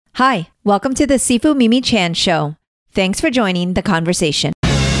Hi, welcome to the Sifu Mimi Chan Show. Thanks for joining the conversation.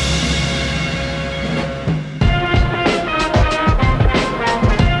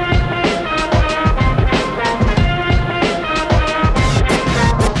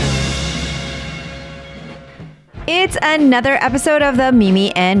 It's another episode of the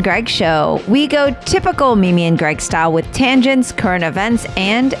Mimi and Greg Show. We go typical Mimi and Greg style with tangents, current events,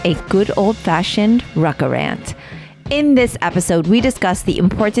 and a good old-fashioned Rucka Rant. In this episode, we discuss the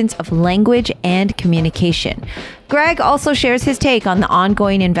importance of language and communication. Greg also shares his take on the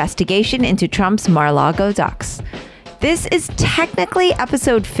ongoing investigation into Trump's Mar-a-Lago ducks. This is technically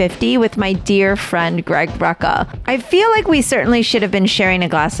episode 50 with my dear friend Greg Rucka. I feel like we certainly should have been sharing a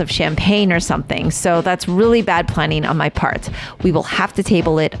glass of champagne or something, so that's really bad planning on my part. We will have to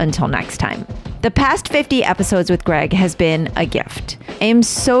table it until next time. The past 50 episodes with Greg has been a gift. I am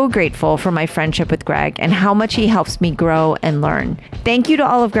so grateful for my friendship with Greg and how much he helps me grow and learn. Thank you to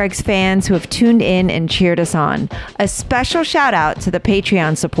all of Greg's fans who have tuned in and cheered us on. A special shout out to the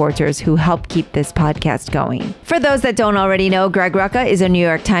Patreon supporters who help keep this podcast going. For those that don't already know, Greg Rucka is a New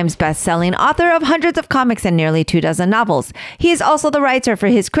York Times best-selling author of hundreds of comics and nearly 24 novels. He is also the writer for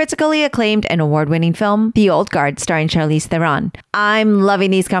his critically acclaimed and award-winning film, The Old Guard, starring Charlize Theron. I'm loving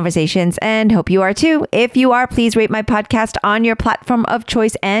these conversations and hope you are too. If you are, please rate my podcast on your platform of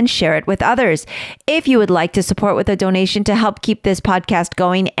choice and share it with others. If you would like to support with a donation to help keep this podcast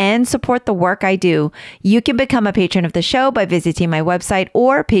going and support the work I do, you can become a patron of the show by visiting my website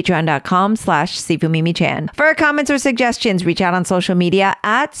or patreon.com/SifuMimiChan. For comments or suggestions, reach out on social media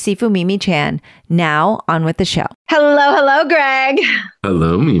at SifuMimiChan. Now, on with the show. Hello, Greg.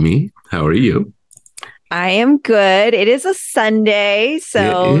 Hello, Mimi. How are you? I am good. It is a Sunday,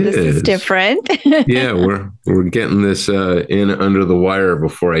 so this is different. Yeah, we're getting this in under the wire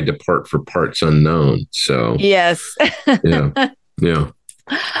before I depart for parts unknown. So yes, yeah.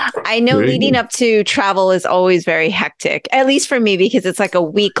 I know leading up to travel is always very hectic, at least for me, because it's like a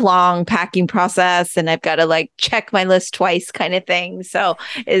week-long packing process, and I've got to like check my list twice, kind of thing. So,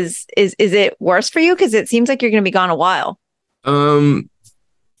 is it worse for you? Because it seems like you're going to be gone a while.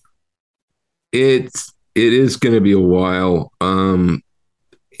 It is going to be a while.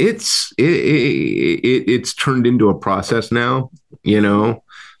 It's turned into a process now, you know.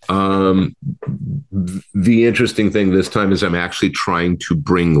 The interesting thing this time is I'm actually trying to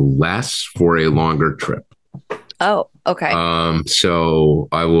bring less for a longer trip. Oh, okay. So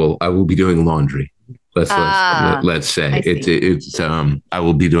I will be doing laundry. Let's say it's I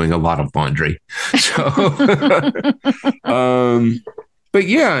will be doing a lot of laundry. So but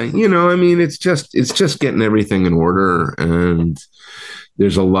yeah, you know, I mean, it's just getting everything in order, and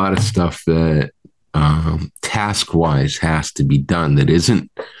there's a lot of stuff that task wise has to be done that isn't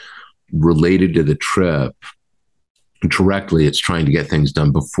related to the trip directly. It's trying to get things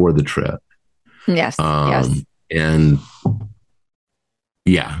done before the trip. Yes. Yes. And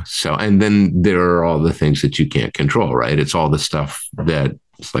yeah. So, and then there are all the things that you can't control, right? It's all the stuff that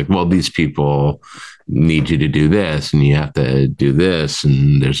it's like, well, these people need you to do this and you have to do this.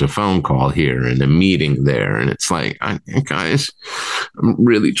 And there's a phone call here and a meeting there. And it's like, guys, I'm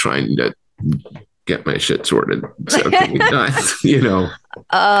really trying to get my shit sorted. So can we not, you know?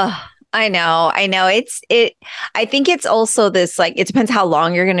 I know. I think it's also this, like, it depends how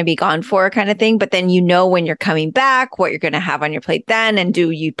long you're going to be gone for kind of thing. But then, you know, when you're coming back, what you're going to have on your plate then. And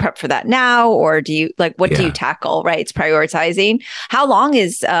do you prep for that now? Or do you what do you tackle? Right. It's prioritizing. How long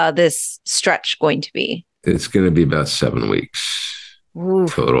is this stretch going to be? It's going to be about 7 weeks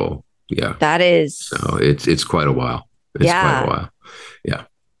total. Yeah. That is. So it's quite a while. Quite a while. Yeah.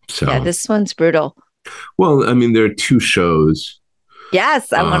 So yeah, this one's brutal. Well, I mean, there are 2 shows.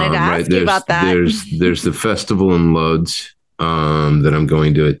 Yes, I wanted to ask you about that. There's the festival in Lodz that I'm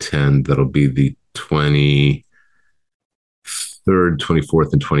going to attend. That'll be the 23rd,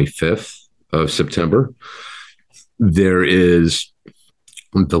 24th, and 25th of September. There is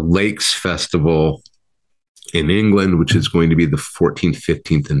the Lakes Festival in England, which is going to be the 14th,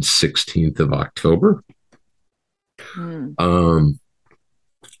 15th, and 16th of October.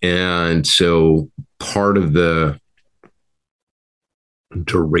 And so part of the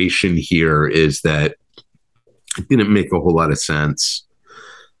duration here is that it didn't make a whole lot of sense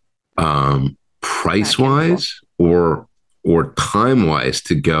price wise or time wise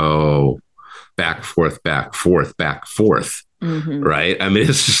to go back, forth. Right. I mean,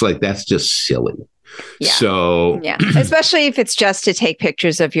 it's just like, that's just silly. Yeah. So yeah, especially if it's just to take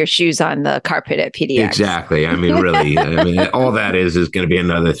pictures of your shoes on the carpet at PDX. Exactly. I mean, really, all that is going to be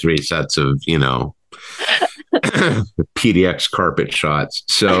another 3 sets of, you know, PDX carpet shots.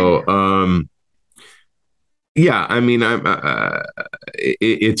 So Yeah, I mean,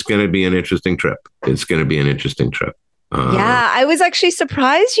 it's going to be an interesting trip. It's going to be an interesting trip. Yeah, I was actually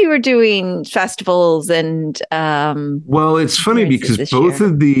surprised you were doing festivals and Well, it's funny experiences because this both year.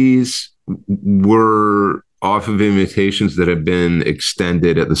 of these were off of invitations that have been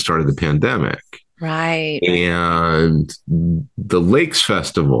extended at the start of the pandemic. Right, right, right. And the Lakes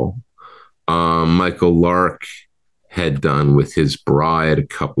Festival, Michael Lark had done with his bride a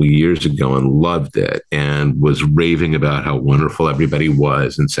couple years ago and loved it and was raving about how wonderful everybody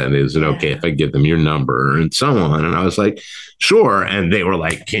was and said, is it okay if Yeah. I give them your number and so on? And I was like, sure. And they were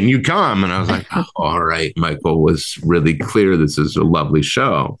like, can you come? And I was like, oh, all right. Michael was really clear. This is a lovely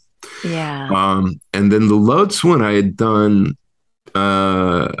show. Yeah. And then the Lotus one I had done,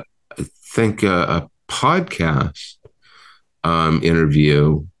 I think a podcast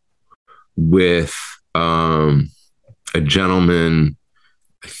interview with a gentleman,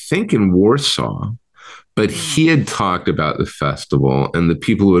 I think in Warsaw, but he had talked about the festival and the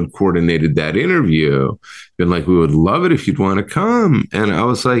people who had coordinated that interview been like, we would love it if you'd want to come. And I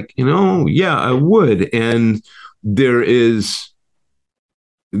was like, yeah, I would. And there is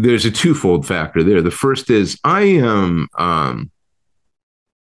there's a twofold factor there. The first is I'm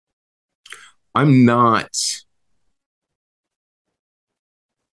not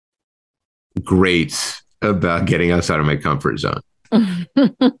great about getting outside of my comfort zone. I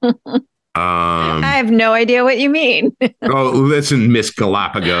Um, have no idea what you mean. oh, listen, Miss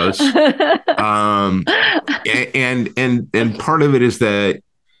Galapagos. Um, and part of it is that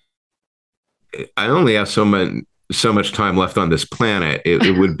I only have so much time left on this planet.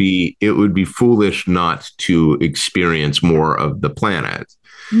 It would be foolish not to experience more of the planet.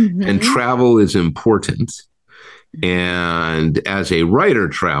 And Mhm. travel is important. And as a writer,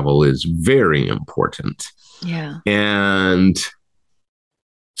 travel is very important. Yeah. And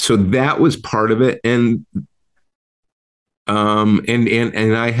so that was part of it. And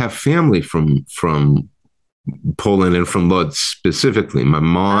I have family from Poland and from Lodz specifically. My Oh.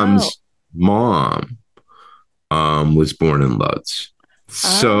 mom's mom was born in Lodz. Oh.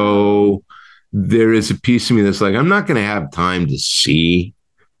 So there is a piece of me that's like, I'm not going to have time to see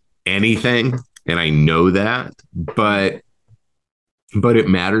anything. And I know that, but it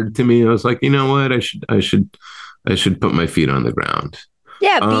mattered to me. I was like, you know what? I should put my feet on the ground.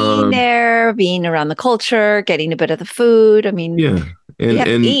 Yeah, being Um, there, being around the culture, getting a bit of the food. I mean, yeah. you And have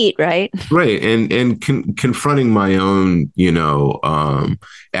to and eat, right? right. And confronting my own,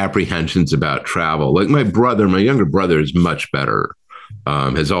 apprehensions about travel. Like my younger brother is much better.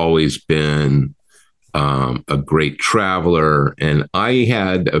 Has always been a great traveler. And I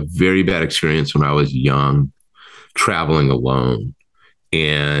had a very bad experience when I was young traveling alone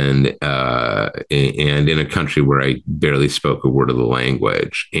and in a country where I barely spoke a word of the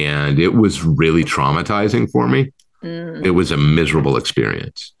language. And it was really traumatizing for me. Mm. It was a miserable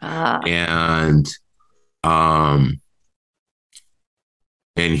experience. Ah. And um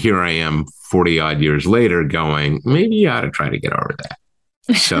and here I am 40 odd years later going, maybe you ought to try to get over that.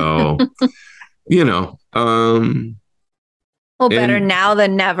 So, you know, Well, better and now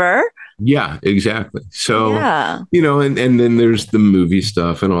than never. yeah, exactly. So, Yeah. and then there's the movie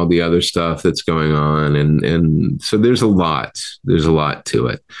stuff and all the other stuff that's going on, and so there's a lot to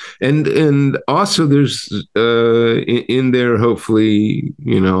it, and also there's in there. Hopefully,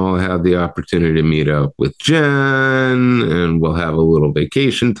 I'll have the opportunity to meet up with Jen, and we'll have a little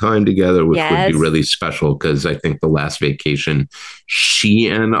vacation time together, which would be Yes. really special because I think the last vacation she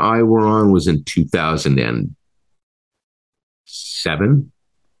and I were on was in 2007,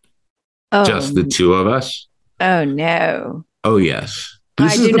 just the Oh, two of us. oh no. Oh yes. I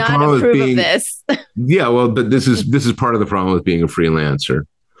This is do the not problem with approve of being this. yeah, well, but this is part of the problem with being a freelancer.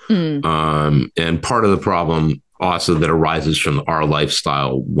 Mm, And part of the problem also that arises from our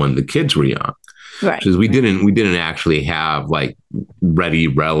lifestyle when the kids were young. right, Because we right. didn't actually have like ready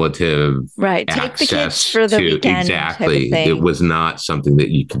relative Right. Take the kids access for the to weekend type of exactly. It thing. was not something that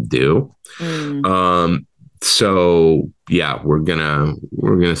you could do. Mm. So yeah, we're gonna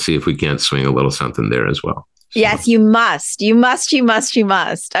see if we can't swing a little something there as well. So Yes, you must. You must, you must, you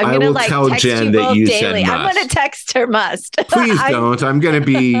must. I'm I gonna will like tell text you Jen that both you said daily. I'm gonna must. text her must. Please I'm don't. I'm going to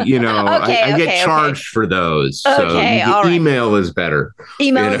be, I okay, get okay, okay. charged for those. So Okay, all right. email is better,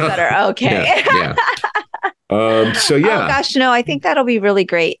 Email is better. Yeah, Okay. yeah. So Oh yeah, gosh, no, I think that'll be really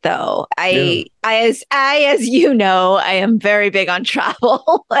great though. yeah, As you know, I am very big on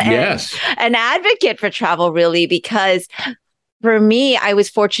travel and yes. an advocate for travel really because for me, I was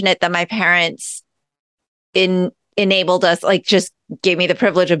fortunate that my parents enabled us, like just gave me the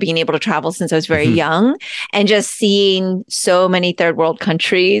privilege of being able to travel since I was very Mhm. young and just seeing so many third world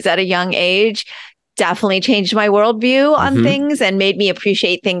countries at a young age definitely changed my worldview on things and made me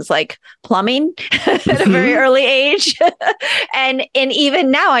appreciate things like plumbing at a very early age. and even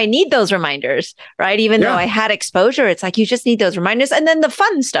now I need those reminders, right? Even though I had exposure, it's like you just need those reminders. And then the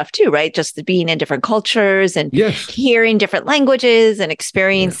fun stuff too, right? Just being in different cultures and hearing different languages and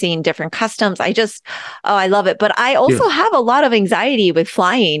experiencing different customs. I love it. But I also have a lot of anxiety with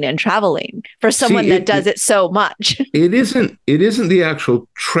flying and traveling for someone that does it so much. It isn't the actual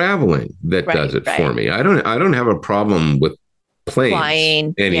traveling that does it for me. I don't have a problem with planes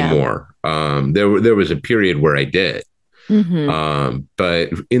flying anymore. There was a period where I did. But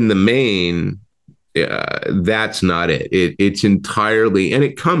in the main, that's not it. It's entirely, and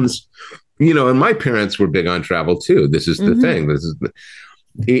it comes, and my parents were big on travel too. This is the thing.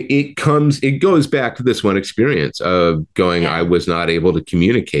 It goes back to this one experience of going, I was not able to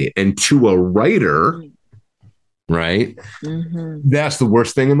communicate. And to a writer, right? That's the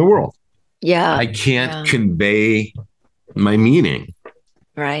worst thing in the world. Yeah. I can't convey my meaning.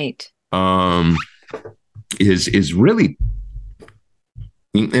 Right. Is really,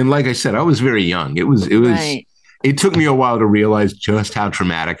 and like I said, I was very young. It took me a while to realize just how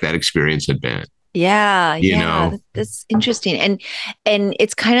traumatic that experience had been. Yeah. You know, that's interesting. And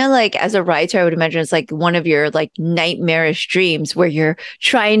it's kind of like, as a writer, I would imagine it's like one of your like nightmarish dreams where you're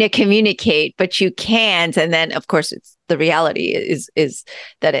trying to communicate, but you can't. And then of course it's the reality is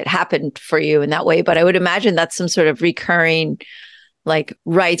that it happened for you in that way. But I would imagine that's some sort of recurring like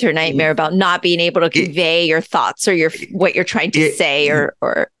writer nightmare about not being able to convey your thoughts or what you're trying to say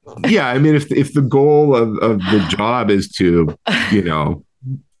or. Yeah. I mean, if the goal of the job is to,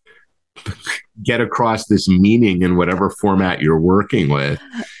 get across this meaning in whatever format you're working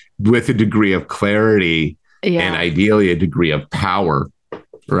with a degree of clarity and ideally a degree of power,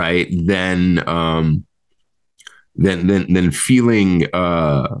 right? Then feeling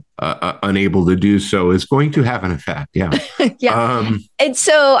unable to do so is going to have an effect. Yeah. And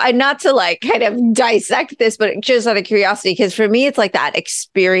so not to like kind of dissect this, but just out of curiosity, because for me, it's like that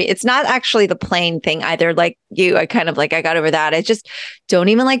experience. It's not actually the plane thing either. Like you, I got over that. I just don't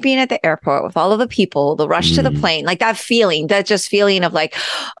even like being at the airport with all of the people, the rush to the plane, like that feeling of like,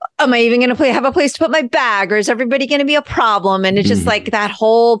 am I even going to have a place to put my bag, or is everybody going to be a problem? And it's just like that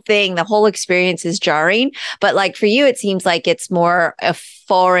whole thing, the whole experience is jarring. But like for you, it seems like it's more a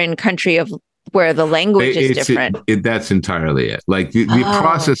foreign country of where the language is different. That's entirely it. Like the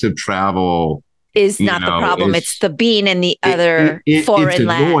process of travel is not the problem. It's the being in the other foreign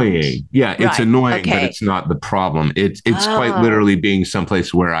land. It's annoying. Yeah, it's annoying, but it's not the problem. It's quite literally being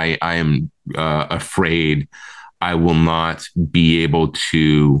someplace where I am afraid I will not be able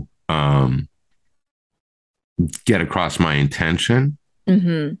to get across my intention.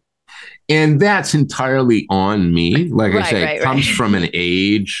 And that's entirely on me. Like I say, it comes from an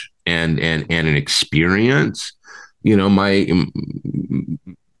age and an experience.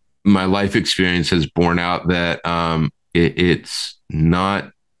 My life experience has borne out that it's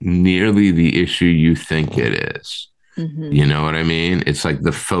not nearly the issue you think it is. You know what I mean? It's like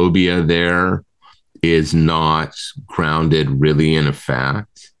the phobia there is not grounded really in a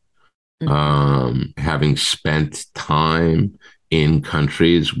fact. Having spent time in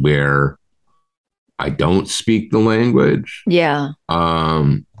countries where I don't speak the language.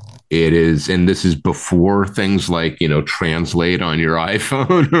 It is, and this is before things like, translate on your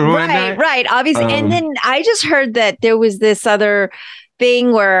iPhone or whatnot. Right, obviously. And then I just heard that there was this other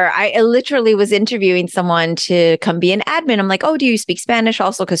thing where I literally was interviewing someone to come be an admin. I'm like, oh, do you speak Spanish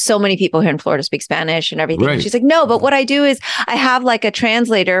also? Because so many people here in Florida speak Spanish and everything. And she's like, no, but what I do is I have like a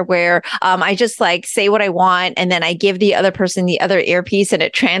translator where I just like say what I want. And then I give the other person the other earpiece and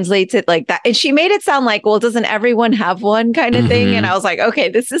it translates it like that. And she made it sound like, well, doesn't everyone have one kind of thing? And I was like, okay,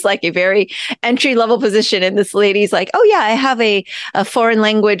 this is like a very entry level position. And this lady's like, oh yeah, I have a foreign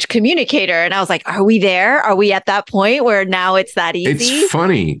language communicator. And I was like, are we there? Are we at that point where now it's that easy? It's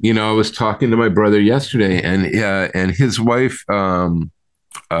funny. I was talking to my brother yesterday and his wife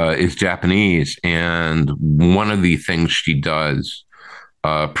is Japanese. And one of the things she does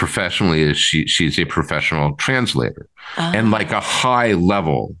professionally is she's a professional translator and like a high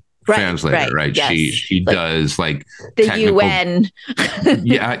level translator, right? Yes. She like does like the UN.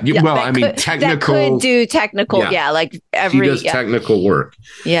 Well, I mean, technical. That could do technical. Like she does technical work.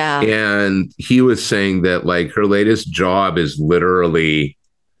 Yeah. And he was saying that like her latest job is literally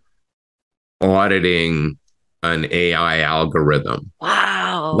auditing an AI algorithm.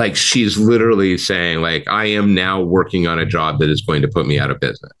 Wow. Like she's literally saying like, I am now working on a job that is going to put me out of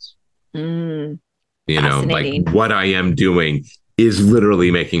business. Like what I am doing is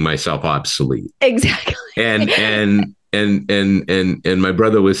literally making myself obsolete. Exactly. And and my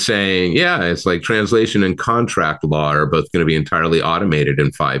brother was saying, yeah, it's like translation and contract law are both going to be entirely automated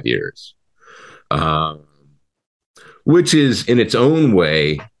in 5 years, which is in its own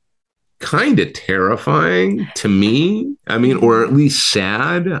way kind of terrifying to me. I mean, or at least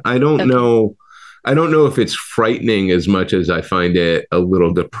sad. I don't know. I don't know if it's frightening as much as I find it a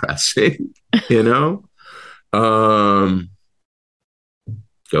little depressing, you know?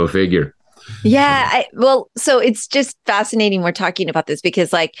 Go figure. Yeah. So it's just fascinating we're talking about this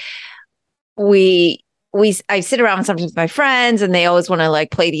because like I sit around sometimes with my friends and they always want to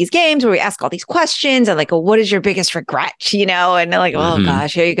like play these games where we ask all these questions and like, oh, what is your biggest regret? You know, and they're like, oh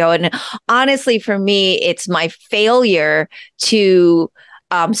gosh, here you go. And honestly, for me, it's my failure to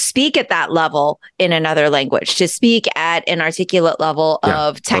speak at that level in another language, to speak at an articulate level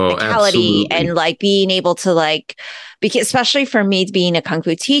of technicality and like being able to like, because especially for me being a Kung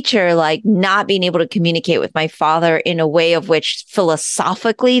Fu teacher, like not being able to communicate with my father in a way of which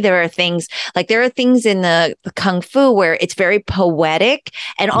philosophically there are things in the Kung Fu where it's very poetic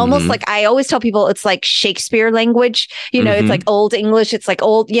and almost like I always tell people it's like Shakespeare language, you know, it's like old English, it's like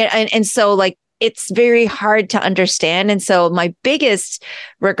old. Yeah. And so like, it's very hard to understand. And so my biggest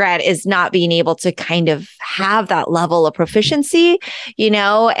regret is not being able to kind of have that level of proficiency, you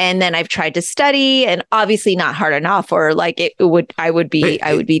know, and then I've tried to study and obviously not hard enough or like I would be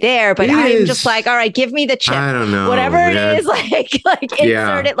there, but I'm just like, all right, give me the chip. I don't know. Whatever it is, like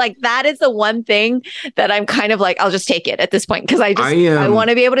insert it. Like that is the one thing that I'm kind of like, I'll just take it at this point. Cause I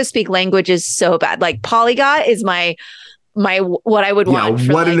want to be able to speak languages so bad. Like polyglot is my what I would want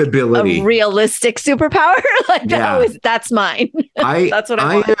for what like an ability, a realistic superpower. Like that's mine. That's what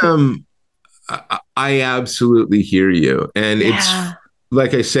I want. I absolutely hear you. And it's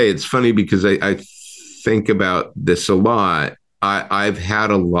like I say, it's funny because I think about this a lot. I've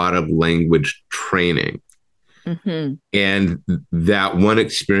had a lot of language training. And that one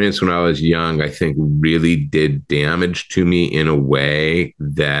experience when I was young, I think really did damage to me in a way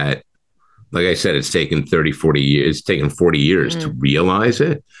that, like I said, it's taken 30, 40 years. It's taken 40 years to realize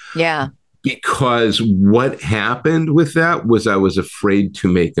it. Yeah. Because what happened with that was I was afraid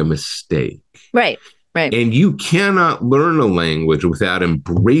to make a mistake. Right. Right. And you cannot learn a language without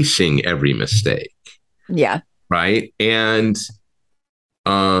embracing every mistake. Yeah. Right. And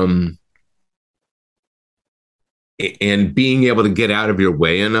being able to get out of your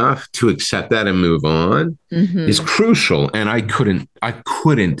way enough to accept that and move on is crucial. And I couldn't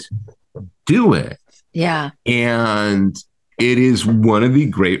do it. Yeah. And it is one of the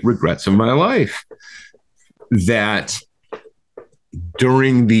great regrets of my life that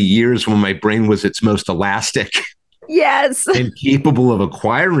during the years when my brain was its most elastic and capable of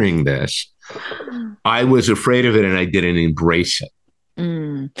acquiring this, I was afraid of it and I didn't embrace it.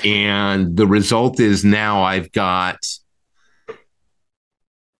 And the result is now I've got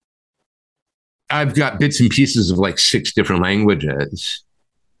bits and pieces of like 6 different languages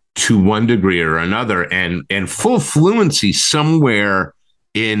to one degree or another, and full fluency somewhere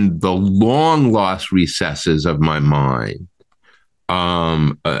in the long lost recesses of my mind,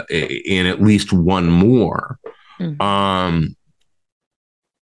 in at least one more. And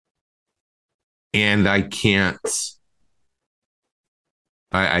I can't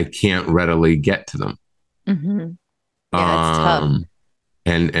readily get to them. Yeah, that's tough.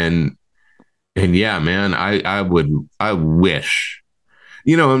 And yeah, man, I wish.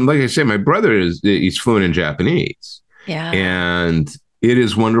 You know, and like I say, my brother he's fluent in Japanese. Yeah. And it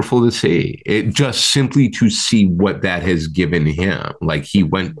is wonderful to see it, just simply to see what that has given him. Like he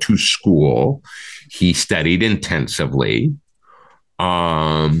went to school, he studied intensively.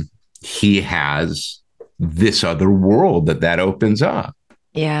 He has this other world that opens up.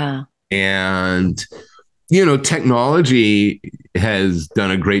 Yeah. And, you know, technology has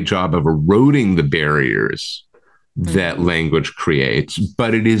done a great job of eroding the barriers that language creates,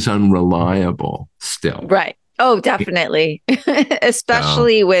 but it is unreliable still. Right. Oh, definitely.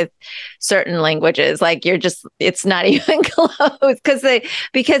 Especially with certain languages. Like it's not even close because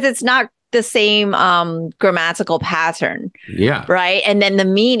it's not the same grammatical pattern. Yeah. Right. And then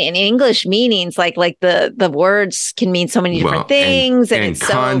in English meanings, like the words can mean so many different things. And it's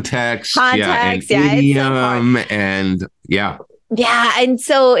context. And idiom and yeah. Yeah. And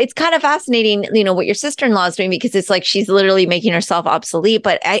so it's kind of fascinating, you know, what your sister-in-law is doing, because it's like she's literally making herself obsolete.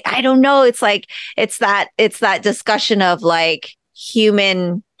 But I don't know. It's like it's that discussion of like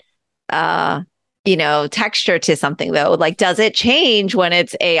human you know, texture to something though. Like, does it change when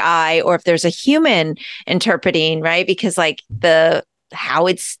it's AI or if there's a human interpreting, right? Because like how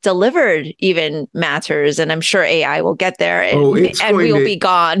it's delivered even matters. And I'm sure AI will get there and, we will be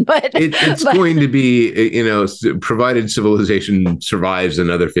gone. But it's going to be, provided civilization survives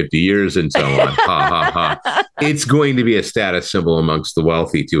another 50 years and so on. Ha, ha, ha. It's going to be a status symbol amongst the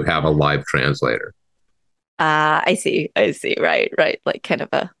wealthy to have a live translator. I see. Right. Like kind of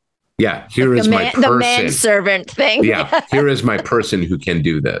a. Yeah. Here is my person. The manservant thing. Yeah. Here is my person who can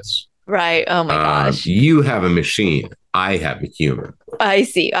do this. Right. Oh my gosh. You have a machine. I have a human. I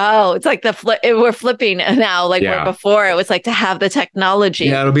see. Oh, it's like we're flipping now. Like where before it was like to have the technology.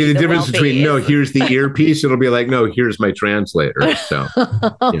 Yeah, it'll be the difference between here's the earpiece. It'll be like, no, here's my translator. So.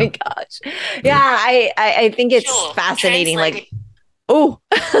 Oh my gosh. Yeah, I think it's fascinating. Like, oh,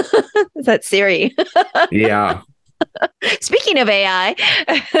 is that Siri? Yeah. Speaking of AI.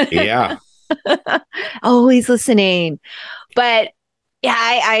 Yeah. Oh, he's listening. But yeah,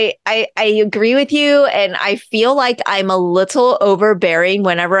 I agree with you. And I feel like I'm a little overbearing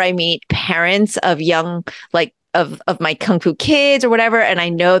whenever I meet parents of young, like of my Kung Fu kids or whatever. And I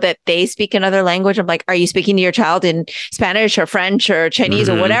know that they speak another language. I'm like, are you speaking to your child in Spanish or French or Chinese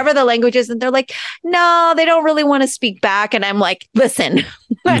or whatever the language is? And they're like, no, they don't really want to speak back. And I'm like, listen,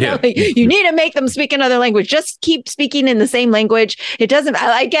 you need to make them speak another language. Just keep speaking in the same language. It doesn't,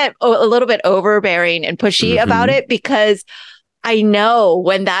 I get a little bit overbearing and pushy about it because I know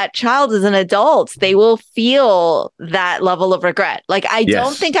when that child is an adult, they will feel that level of regret. Like, I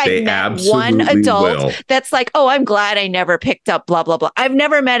don't think I've met one adult that's like, oh, I'm glad I never picked up blah, blah, blah. I've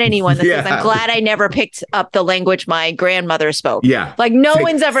never met anyone that says, I'm glad I never picked up the language my grandmother spoke. Yeah. Like, no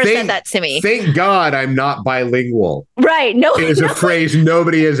one's ever said that to me. Thank God I'm not bilingual. Right. No, it is a phrase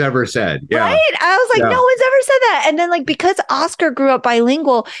nobody has ever said. Yeah. Right. I was like, no one's ever said that. And then, like, because Oscar grew up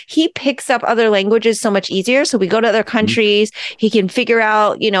bilingual, he picks up other languages so much easier. So we go to other countries. He can figure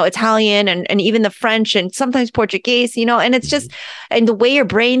out, Italian and even the French and sometimes Portuguese, and it's just, and the way your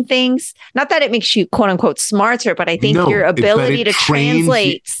brain thinks, not that it makes you quote unquote smarter, but I think your ability to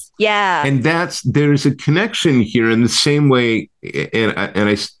translate. Yeah. And there's a connection here in the same way.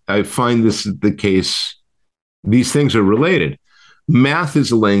 And I find this is the case. These things are related. Math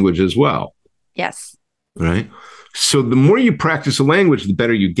is a language as well. Yes. Right. So the more you practice a language, the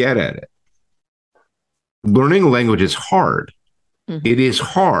better you get at it. Learning a language is hard. It is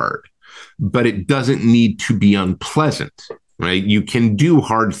hard, but it doesn't need to be unpleasant, right? You can do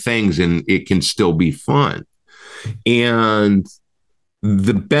hard things and it can still be fun. And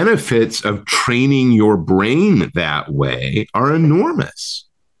the benefits of training your brain that way are enormous.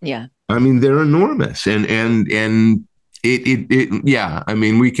 Yeah. I mean, they're enormous. And I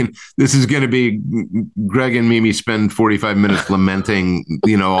mean, this is going to be Greg and Mimi spend 45 minutes lamenting,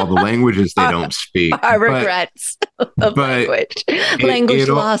 all the languages they don't speak. Our regrets of language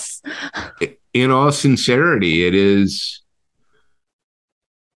loss. In all sincerity, it is.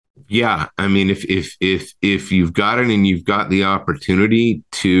 Yeah. I mean, if you've got it and you've got the opportunity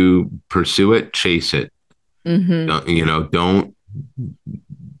to pursue it, chase it. Don't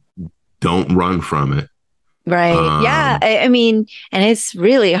run from it. Right. Yeah. I mean, and it's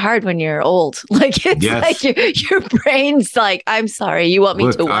really hard when you're old. Like, it's like your brain's like, I'm sorry, you want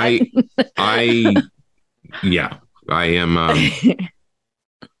me to what? I am.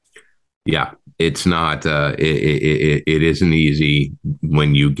 It's not, it isn't easy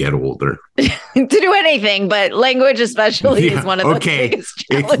when you get older. To do anything, but language especially is one of the biggest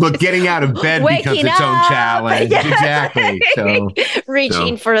challenges. Look, getting out of bed becomes its own challenge. Yeah. Exactly. So,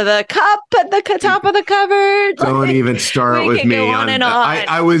 reaching for the cup at the top of the cupboard. Don't even start with me.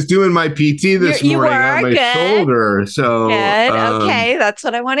 I was doing my PT this morning on my shoulder. So good. Okay, that's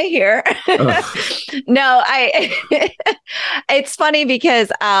what I want to hear. No, it's funny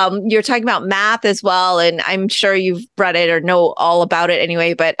because you're talking about math as well, and I'm sure you've read it or know all about it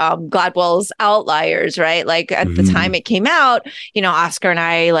anyway. But Gladwell's Outliers, right? Like at the time it came out, Oscar and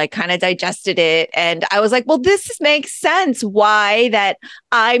I like kind of digested it. And I was like, well, this makes sense why that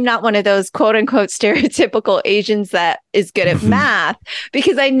I'm not one of those quote unquote stereotypical Asians that is good at math,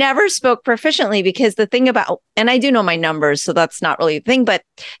 because I never spoke proficiently. Because the thing about, and I do know my numbers, so that's not really the thing, but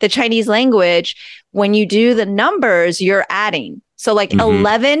the Chinese language, when you do the numbers, you're adding. So like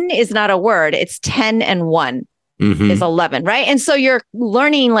 11 is not a word, it's 10 and 1. Is 11, right? And so you're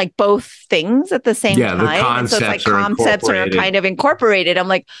learning like both things at the same time. The concepts, so it's like concepts are kind of incorporated. I'm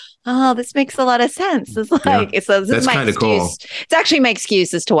like, oh, this makes a lot of sense. It's like, so this is my excuse. Cool. It's actually my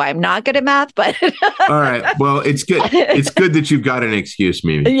excuse as to why I'm not good at math, but all right. Well, it's good. It's good that you've got an excuse,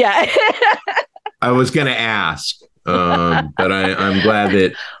 Mimi. Yeah. I was going to ask, but I'm glad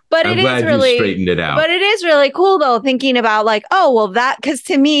that. But I'm glad you straightened it out. But it is really cool though, thinking about like, oh, well, that, because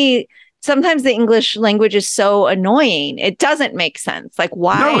to me, sometimes the English language is so annoying. It doesn't make sense. Like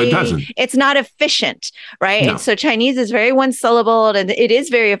why? No, it doesn't. It's not efficient, right? No. And so Chinese is very one syllable and it is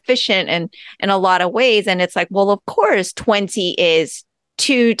very efficient in a lot of ways. And it's like, well, of course, 20 is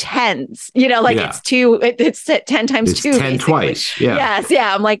 2 tens, it's 10 times it's 2. 10 basically. twice. Yeah. Yes.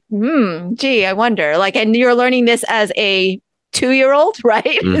 Yeah. I'm like, gee, I wonder. Like, and you're learning this as a 2-year-old, right?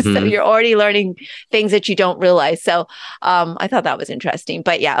 Mm-hmm. So you're already learning things that you don't realize. So I thought that was interesting.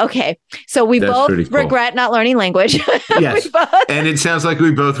 But yeah, okay. So we both regret not learning language. Yes. And it sounds like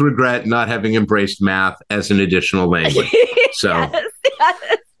we both regret not having embraced math as an additional language. So yes.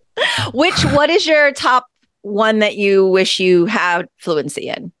 What is your top one that you wish you had fluency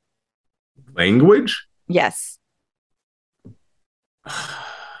in? Language? Yes.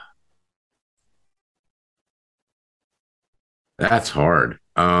 That's hard.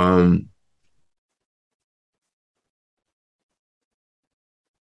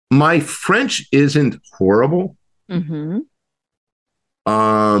 My French isn't horrible. Mm-hmm.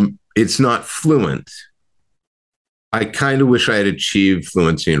 It's not fluent. I kind of wish I had achieved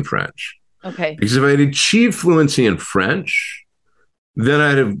fluency in French. Okay. Because if I had achieved fluency in French, then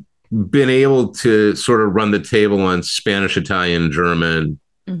I'd have been able to sort of run the table on Spanish, Italian, German,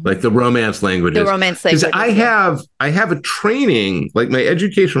 like the Romance languages. The Romance languages. Because I have a training, like my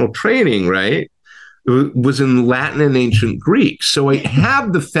educational training, right, was in Latin and ancient Greek. So I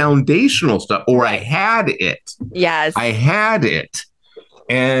have the foundational stuff, or I had it. Yes. I had it.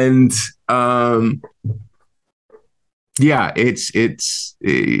 And yeah,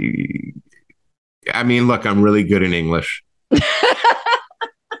 I mean, look, I'm really good in English.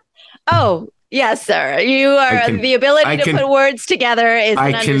 Oh, yes, sir. You are the ability to put words together is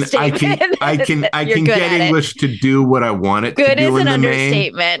an understatement. I can get English to do what I want it to do. Good is an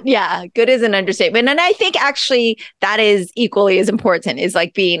understatement. Yeah, good is an understatement. And I think actually that is equally as important, is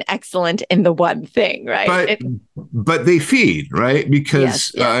like being excellent in the one thing, right? But they feed, right?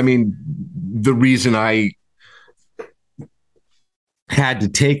 Because yes. I mean, the reason I had to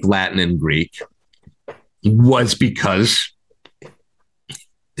take Latin and Greek was because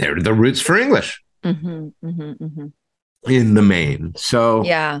they're the roots for English in the main. So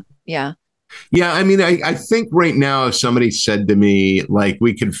yeah. I mean, I think right now, if somebody said to me, like,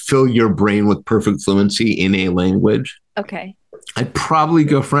 we could fill your brain with perfect fluency in a language, okay, I'd probably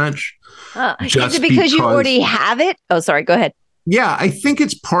go French. Is it because you already have it? Oh, sorry. Go ahead. Yeah, I think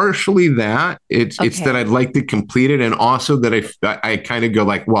it's partially that. It's that I'd like to complete it, and also that I kind of go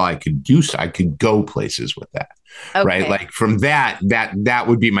like, well, I could go places with that, right? Like from that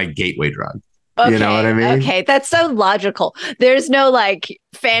would be my gateway drug. Okay, you know what I mean? Okay, that's so logical. There's no like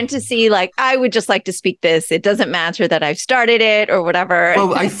fantasy, like I would just like to speak this. It doesn't matter that I've started it or whatever.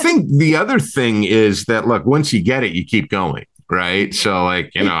 Well, I think the other thing is that, look, once you get it, you keep going. Right. So,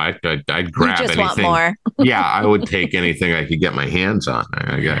 like, you know, I'd grab you just anything. Want more. Yeah, I would take anything I could get my hands on.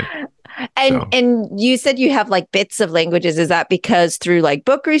 And you said you have like bits of languages. Is that because through like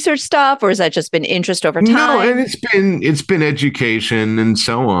book research stuff, or has that just been interest over time? No, and it's been education and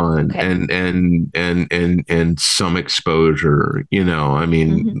so on, and some exposure. You know, I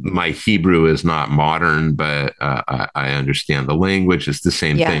mean, my Hebrew is not modern, but I understand the language. It's the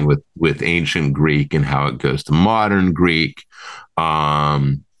same thing with ancient Greek and how it goes to modern Greek.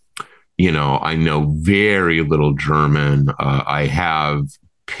 You know, I know very little German. I have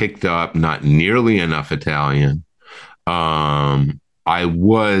picked up not nearly enough Italian. I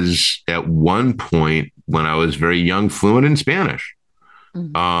was at one point when I was very young fluent in Spanish.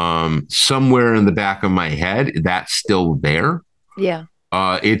 Somewhere in the back of my head, that's still there. Yeah.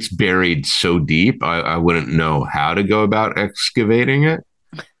 It's buried so deep, I wouldn't know how to go about excavating it.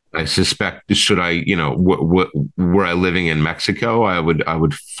 I suspect, should I, you know, were I living in Mexico, I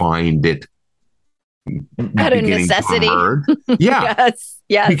would find it out of necessity. Yeah.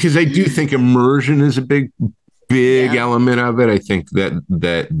 Yes. Because I do think immersion is a big element of it. I think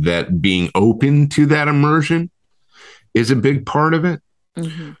that being open to that immersion is a big part of it.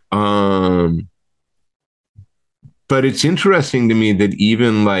 But it's interesting to me that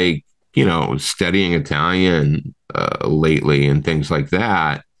even like, you know, studying Italian lately and things like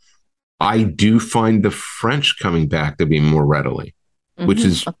that, I do find the French coming back to be more readily, which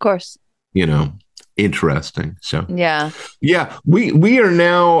is, of course, you know, interesting. So yeah, we are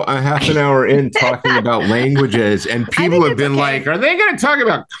now a half an hour in talking about languages, and people have been like, are they going to talk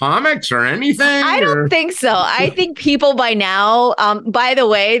about comics or anything? I don't think so. I think people by now, by the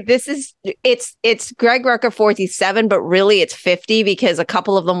way, this is it's Greg Rucka 47, but really it's 50 because a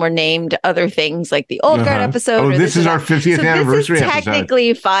couple of them were named other things like the Old Guard episode. Oh, this is our 50th anniversary this is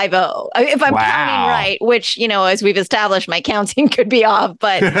technically 50, if I'm counting right, which, as we've established, my counting could be off,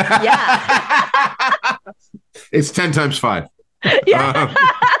 but yeah. It's 10 times 5. Yeah.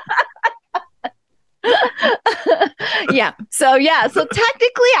 So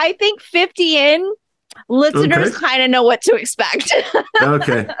technically I think 50 in, listeners kind of know what to expect.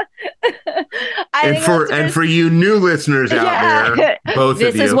 Okay. And for you new listeners out there, both of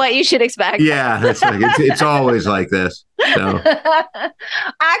you, this is what you should expect. Yeah, it's always like this. So.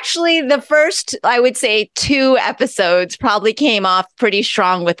 Actually, the first, I would say, 2 episodes probably came off pretty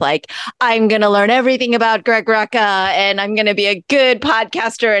strong with like, I'm going to learn everything about Greg Rucka and I'm going to be a good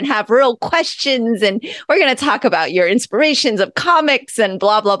podcaster and have real questions. And we're going to talk about your inspirations of comics and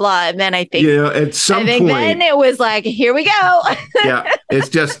blah, blah, blah. And then I think, at some point, then it was like, here we go. Yeah, it's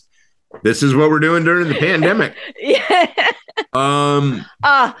just, this is what we're doing during the pandemic. Yeah.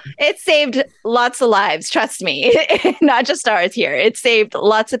 It saved lots of lives. Trust me. Not just ours here. It saved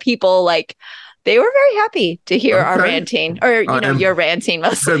lots of people. Like, they were very happy to hear our ranting, or your ranting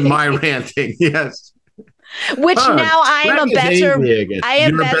mostly. My ranting, yes. Which now I am a better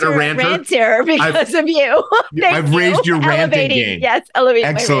ranter because of you. I've raised your ranting game. Yes,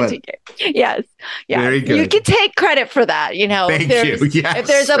 elevating my ranting game. Yes. Yeah. Very good. You can take credit for that. Thank you. Yes. If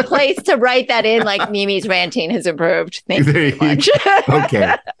there's a place to write that in, like Mimi's ranting has improved. Thank you very much.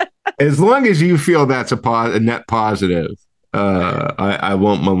 Okay. As long as you feel that's a net positive, I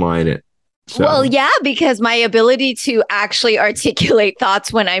won't malign it. So. Well, yeah, because my ability to actually articulate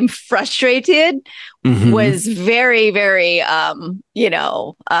thoughts when I'm frustrated was very, very, a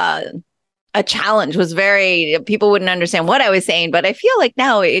challenge. People wouldn't understand what I was saying, but I feel like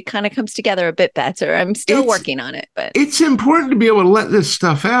now it kind of comes together a bit better. I'm still working on it, but it's important to be able to let this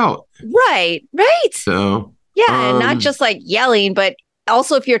stuff out. Right. So, yeah, and not just like yelling, but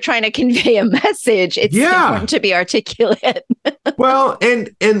also if you're trying to convey a message, it's important to be articulate. Well, and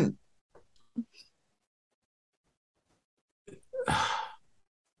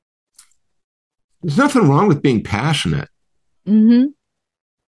there's nothing wrong with being passionate. The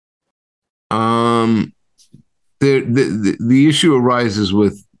issue arises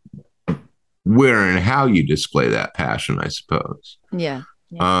with where and how you display that passion, I suppose. Yeah.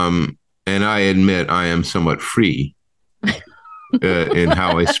 And I admit I am somewhat free in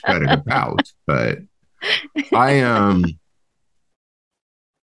how I spread it about, but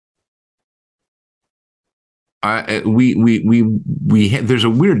there's a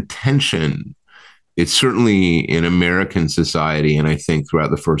weird tension. It's certainly in American society, and I think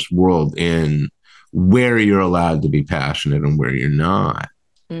throughout the first world, in where you're allowed to be passionate and where you're not.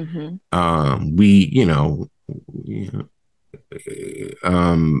 What's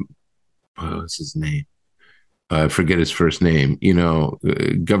his name? I forget his first name.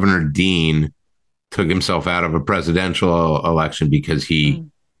 Governor Dean took himself out of a presidential election because he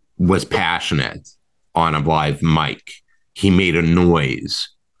was passionate on a live mic. He made a noise.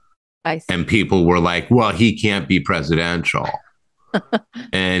 And people were like, well, he can't be presidential.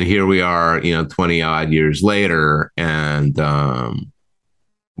 And here we are, 20 odd years later. And,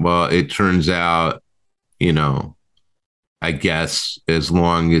 it turns out, I guess as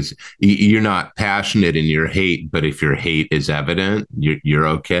long as you're not passionate in your hate, but if your hate is evident, you're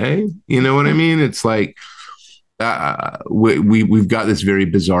okay. You know what I mean? It's like, we've got this very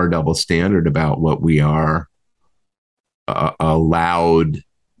bizarre double standard about what we are allowed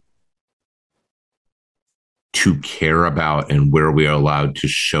to care about and where we are allowed to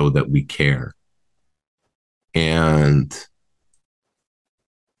show that we care. And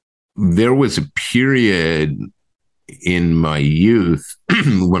there was a period in my youth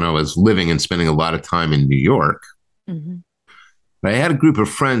when I was living and spending a lot of time in New York. I had a group of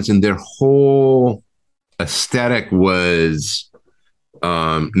friends and their whole aesthetic was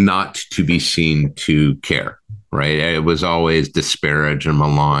not to be seen to care. Right. It was always disparage and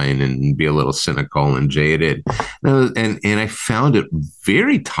malign and be a little cynical and jaded. And I found it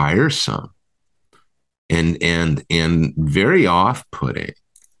very tiresome and very off-putting.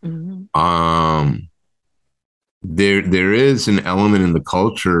 There is an element in the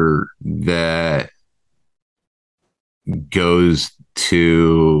culture that goes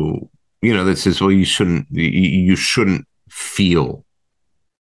to, that says, well, you shouldn't feel.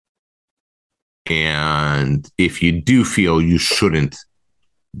 And if you do feel, you certainly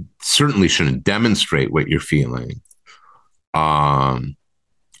shouldn't demonstrate what you're feeling. And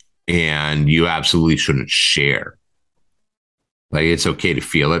you absolutely shouldn't share. Like, it's okay to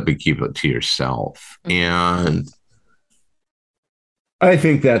feel it, but keep it to yourself. And I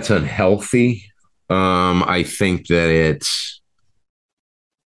think that's unhealthy. I think that it's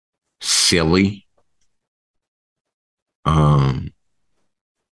silly. Um,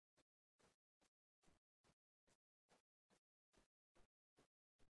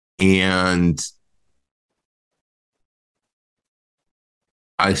 and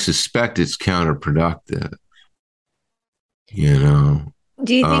I suspect it's counterproductive, you know.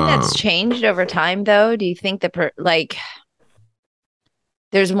 Do you think that's changed over time, though? Do you think that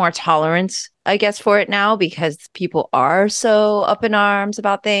there's more tolerance, I guess, for it now because people are so up in arms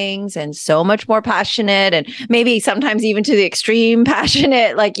about things and so much more passionate and maybe sometimes even to the extreme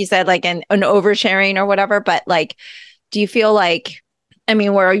passionate, like you said, like an oversharing or whatever. But like, do you feel like, I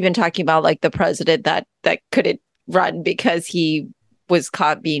mean, we're even talking about like the president that couldn't run because he was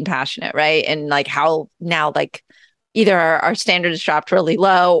caught being passionate, right? And like how now, like either our standards dropped really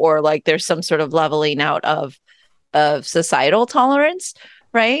low or like there's some sort of leveling out of societal tolerance,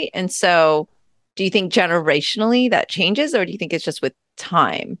 right? And so do you think generationally that changes, or do you think it's just with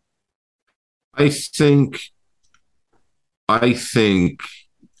time? I think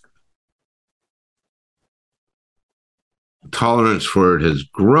tolerance for it has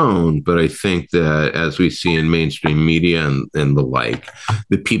grown, but I think that as we see in mainstream media and the like,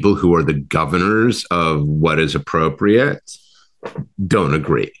 the people who are the governors of what is appropriate don't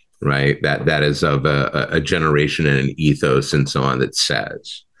agree, right? That is of a generation and an ethos and so on that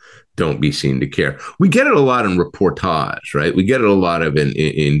says, don't be seen to care. We get it a lot in reportage, right? We get it a lot of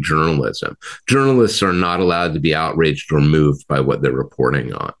in journalism. Journalists are not allowed to be outraged or moved by what they're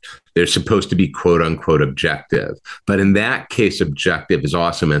reporting on. They're supposed to be quote unquote objective. But in that case, objective is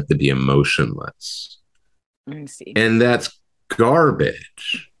also meant to be emotionless. I see. And that's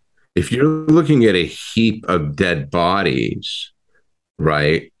garbage. If you're looking at a heap of dead bodies,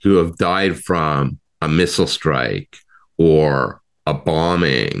 right, who have died from a missile strike or a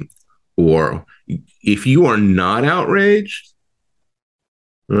bombing, or if you are not outraged,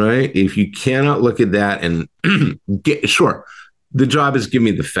 right, if you cannot look at that and sure, the job is give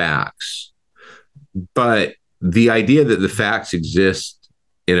me the facts. But the idea that the facts exist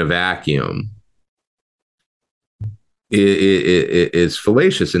in a vacuum is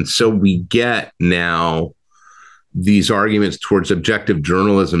fallacious. And so we get now these arguments towards objective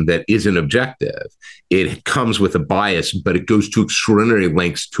journalism that isn't objective. It comes with a bias, but it goes to extraordinary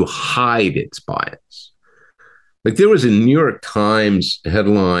lengths to hide its bias. Like there was a New York Times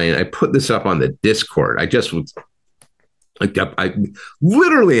headline. I put this up on the Discord. I just was like, I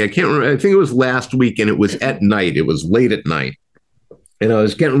literally, I can't remember. I think it was last week and it was at night. It was late at night. And I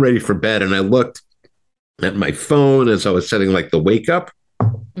was getting ready for bed and I looked at my phone as I was setting like the wake up.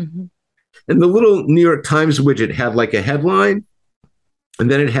 Mm-hmm. And the little New York Times widget had like a headline, and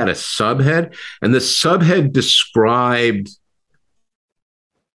then it had a subhead, and the subhead described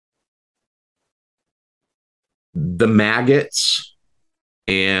the maggots,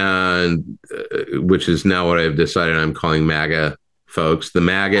 and which is now what I've decided I'm calling MAGA folks, the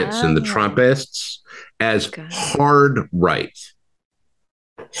maggots and the Trumpists, as hard right.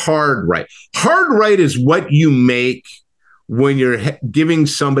 Hard right. Hard right is what you make when you're giving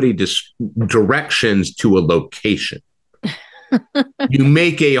somebody directions to a location. You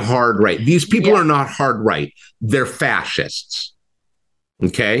make a hard right. These people are not hard right. They're fascists.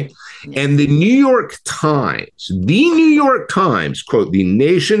 Okay. And the New York Times, quote, the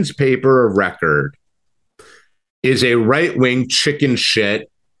nation's paper of record, is a right-wing chicken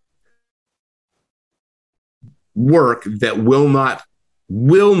shit work that will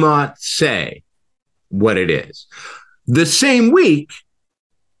not say what it is. The same week,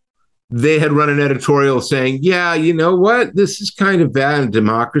 they had run an editorial saying, yeah, you know what? This is kind of bad and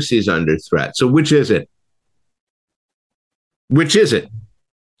democracy is under threat. So which is it? Which is it?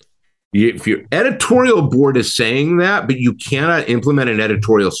 If your editorial board is saying that, but you cannot implement an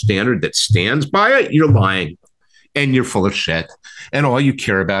editorial standard that stands by it, you're lying and you're full of shit. And all you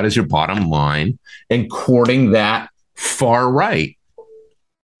care about is your bottom line and courting that far right.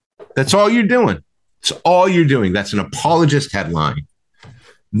 That's all you're doing. It's all you're doing. That's an apologist headline.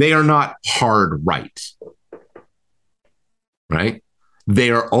 They are not hard right. Right? They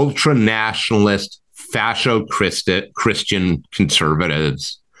are ultra-nationalist, fascio-Christian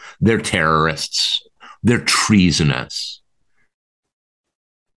conservatives. They're terrorists. They're treasonous.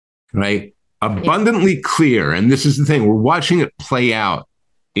 Right? Abundantly clear. And this is the thing. We're watching it play out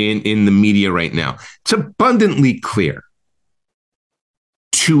in the media right now. It's abundantly clear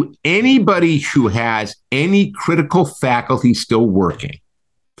to anybody who has any critical faculty still working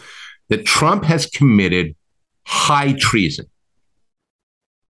that Trump has committed high treason,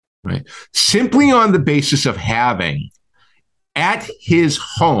 right? Simply on the basis of having at his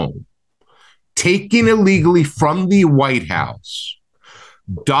home, taken illegally from the White House,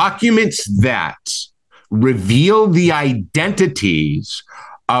 documents that reveal the identities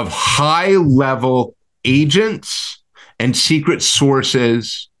of high-level agents and secret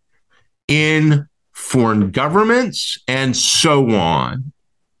sources in foreign governments and so on,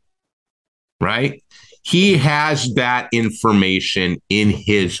 right? He has that information in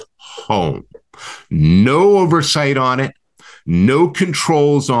his home. No oversight on it, no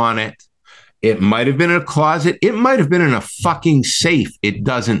controls on it. It might have been in a closet. It might have been in a fucking safe. It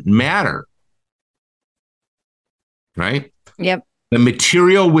doesn't matter. Right? Yep. The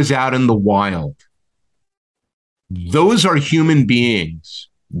material was out in the wild. Those are human beings.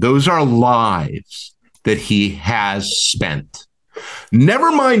 Those are lives that he has spent.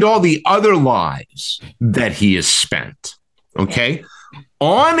 Never mind all the other lives that he has spent. Okay?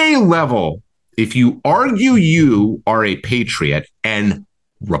 On a level, if you argue you are a patriot, and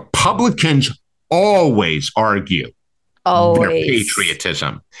Republicans always argue their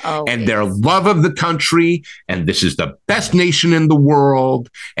patriotism and their love of the country, and this is the best nation in the world,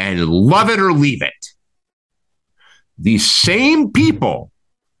 and love it or leave it. These same people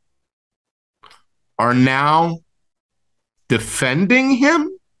are now defending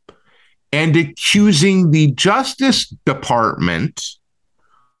him and accusing the Justice Department,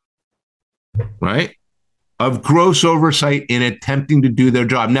 right, of gross oversight in attempting to do their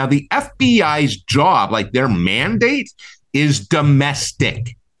job. Now, the FBI's job, like their mandate, is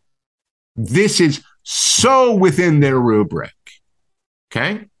domestic. This is so within their rubric.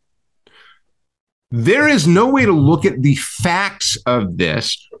 Okay? There is no way to look at the facts of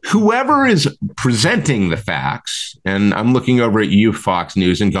this. Whoever is presenting the facts, and I'm looking over at you, Fox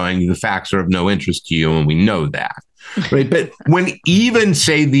News, and going, the facts are of no interest to you, and we know that. Right? But when even,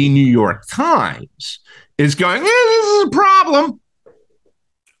 say, the New York Times is going, this is a problem,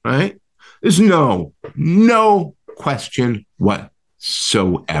 right? There's no question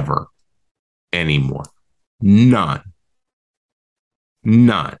whatsoever anymore. None.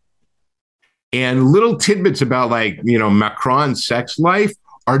 And little tidbits about, like, you know, Macron's sex life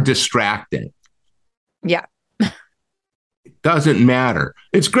are distracting. Yeah. It doesn't matter.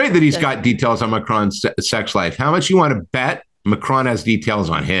 It's great that he's got details on Macron's sex life. How much you want to bet Macron has details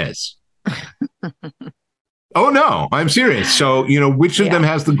on his? Oh, no, I'm serious. So, you know, which of them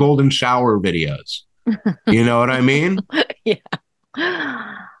has the golden shower videos? You know what I mean? Yeah.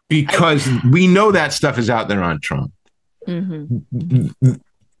 Because we know that stuff is out there on Trump. Mm-hmm.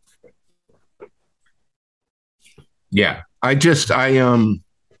 Yeah.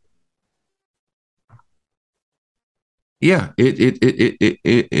 Yeah,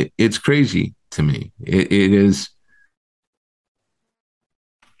 it's crazy to me. It is,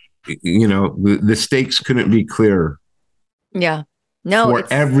 you know, the stakes couldn't be clearer. Yeah. No,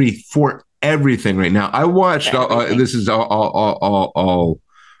 for everything right now. I watched. This is all.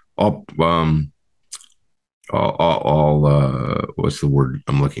 What's the word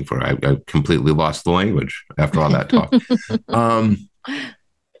I'm looking for? I completely lost the language after all that talk.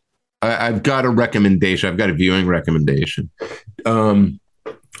 I've got a recommendation. I've got a viewing recommendation. I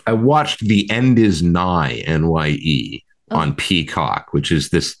watched The End Is Nigh, NYE, on Peacock, which is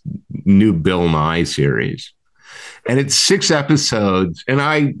this new Bill Nye series. And it's 6 episodes. And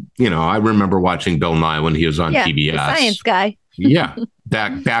I remember watching Bill Nye when he was on PBS. The science guy. Yeah.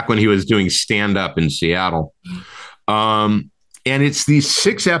 Back when he was doing stand-up in Seattle. And it's these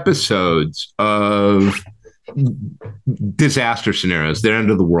 6 episodes of disaster scenarios. They're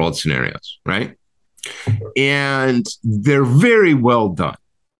end of the world scenarios, right? And they're very well done.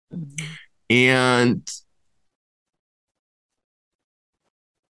 And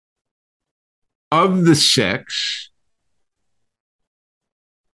of the 6,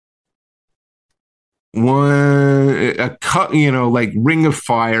 like Ring of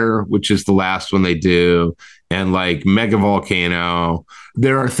Fire, which is the last one they do, and like Mega Volcano,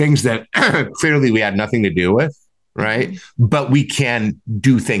 there are things that clearly we had nothing to do with, right? But we can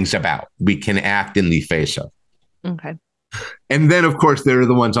do things about. We can act in the face of. Okay. And then, of course, there are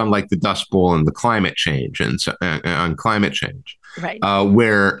the ones on like the Dust Bowl and the climate change, and on climate change, right?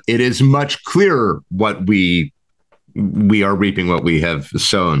 Where it is much clearer what we are reaping what we have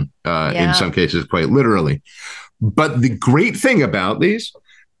sown, in some cases, quite literally. But the great thing about these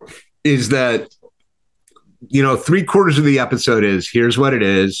is that, you know, 3/4 of the episode is, here's what it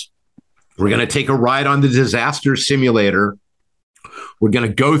is. We're going to take a ride on the disaster simulator. We're going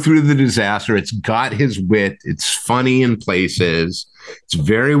to go through the disaster. It's got his wit. It's funny in places. It's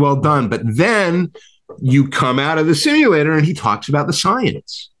very well done. But then you come out of the simulator and he talks about the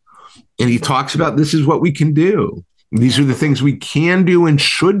science. And he talks about, this is what we can do. These are the things we can do and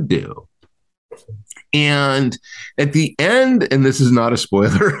should do. And at the end, and this is not a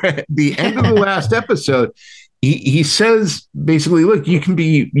spoiler, at the end of the last episode, he says basically, look, you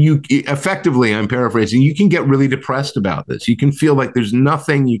effectively, I'm paraphrasing, you can get really depressed about this. You can feel like there's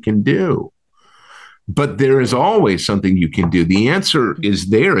nothing you can do. But there is always something you can do. The answer is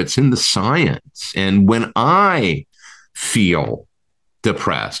there. It's in the science. And when I feel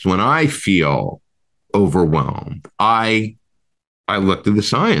depressed, when I feel overwhelmed, I look to the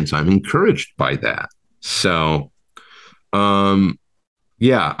science. I'm encouraged by that. So,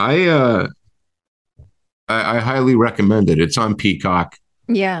 yeah, I highly recommend it. It's on Peacock.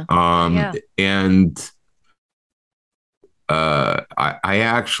 Yeah. And I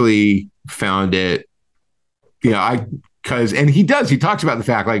actually found it, and he talks about the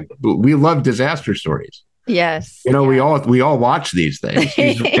fact, like, we love disaster stories. Yes. We all watch these things,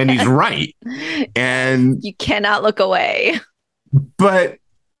 and he's right. And you cannot look away. But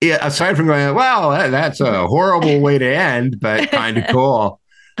aside from going, well, that's a horrible way to end, but kind of cool.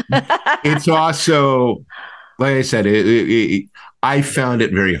 It's also, like I said, I found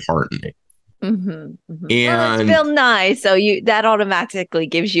it very heartening. Mm-hmm, mm-hmm. And it's Bill Nye, so that automatically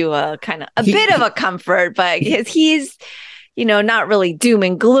gives you a kind of bit of a comfort, but he's not really doom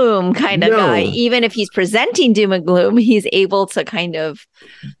and gloom kind of guy. Even if he's presenting doom and gloom, he's able to kind of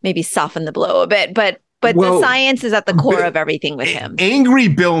maybe soften the blow a bit. But the science is at the core of everything with him. Angry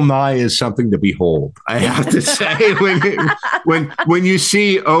Bill Nye is something to behold, I have to say. when you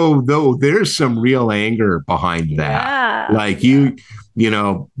see, there's some real anger behind that. Like he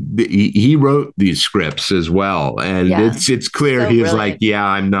wrote these scripts as well, and it's clear he's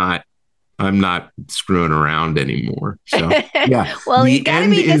brilliant. Like, I'm not screwing around anymore. So yeah, well, he's got to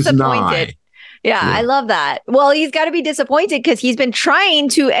be disappointed. Yeah, I love that. Well, he's got to be disappointed because he's been trying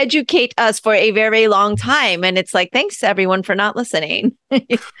to educate us for a very long time. And it's like, thanks, everyone, for not listening.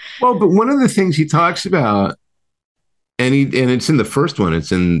 Well, but one of the things he talks about, and it's in the first one,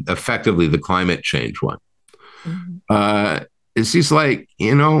 it's in effectively the climate change one, is he's like,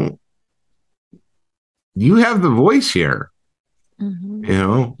 you have the voice here.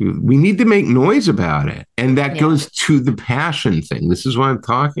 We need to make noise about it. And that goes to the passion thing. This is why I'm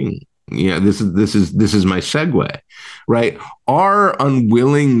talking. This is my segue, right? Our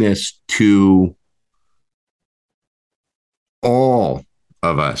unwillingness to all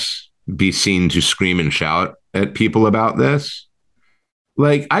of us be seen to scream and shout at people about this.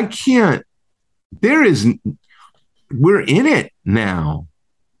 Like, we're in it now.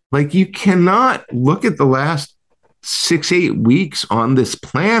 Like, you cannot look at the last 6-8 weeks on this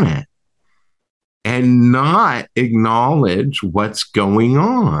planet and not acknowledge what's going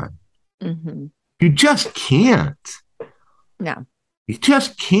on. Mm-hmm. You just can't. No. You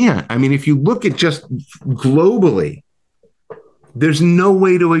just can't. I mean, if you look at just globally, there's no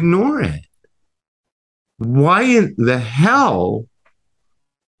way to ignore it. Why in the hell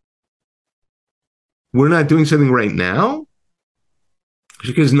we're not doing something right now?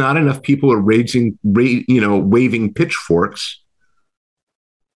 Because not enough people are waving pitchforks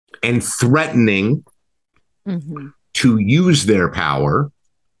and threatening to use their power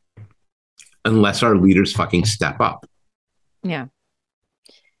unless our leaders fucking step up. Yeah.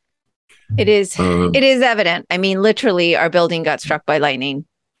 It is evident. I mean, literally, our building got struck by lightning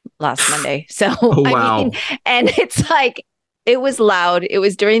last Monday. So, wow. I mean, and it's like, it was loud. It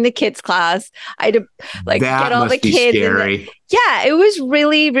was during the kids' class. I had to get all the kids. Scary. It was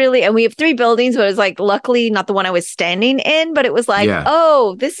really, really. And we have 3 buildings, but it was like, luckily not the one I was standing in, but it was like,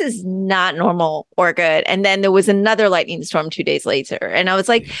 this is not normal or good. And then there was another lightning storm 2 days later. And I was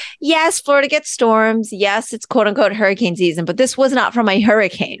like, yes, Florida gets storms. Yes, it's quote unquote hurricane season, but this was not from a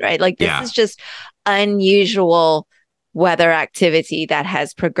hurricane, right? Like this is just unusual weather activity that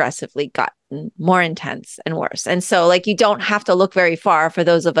has progressively gotten more intense and worse. And so you don't have to look very far for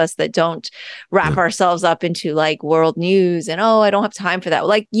those of us that don't wrap ourselves up into world news and, I don't have time for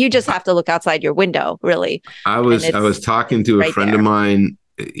that. You just have to look outside your window, really. I was talking to a friend of mine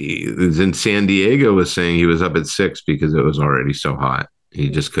who's in San Diego, was saying he was up at 6 because it was already so hot. He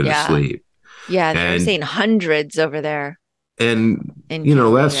just couldn't sleep. Yeah. They're seeing hundreds over there. And,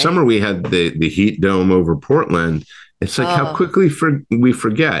 last summer we had the heat dome over Portland. It's like how quickly we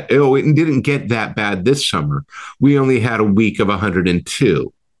forget. It didn't get that bad this summer. We only had a week of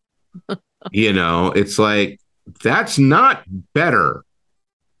 102. It's like, that's not better.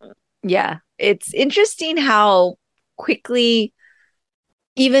 Yeah. It's interesting how quickly,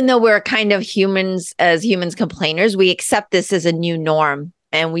 even though we're kind of humans complainers, we accept this as a new norm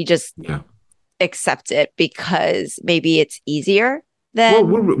and we just accept it because maybe it's easier. Well,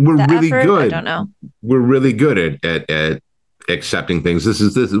 than we're the really effort? I good. don't know. We're really good at accepting things.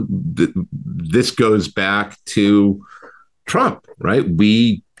 This goes back to Trump, right?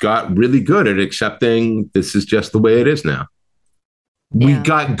 We got really good at accepting this is just the way it is now. We Yeah.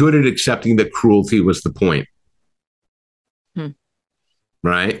 got good at accepting that cruelty was the point, Hmm.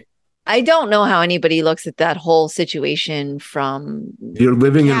 right? I don't know how anybody looks at that whole situation from You're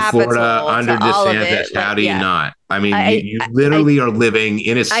living in Florida capital under to all of it. DeSantis. Like, How do you yeah, not? I mean, I, you I, I, literally are living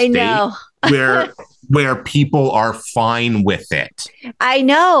in a I state know. where people are fine with it. I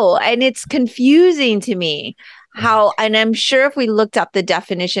know. And it's confusing to me how, and I'm sure if we looked up the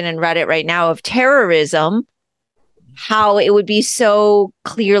definition and read it right now of terrorism, how it would be so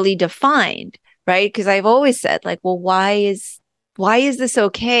clearly defined, right? Because I've always said, like, well, why is this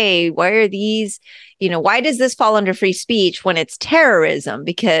okay? Why are these, why does this fall under free speech when it's terrorism?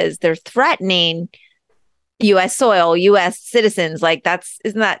 Because they're threatening US soil, US citizens. Like,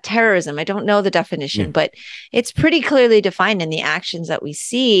 isn't that terrorism? I don't know the definition, but it's pretty clearly defined in the actions that we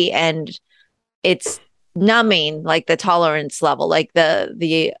see. And it's numbing, like the tolerance level, like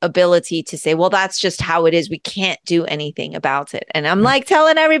the ability to say, well, that's just how it is. We can't do anything about it. And I'm like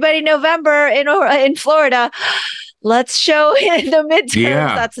telling everybody November in Florida, let's show in the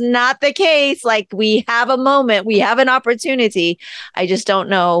midterms that's not the case. Like, we have a moment, we have an opportunity. I just don't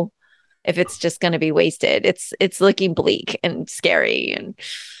know if it's just going to be wasted. It's looking bleak and scary, and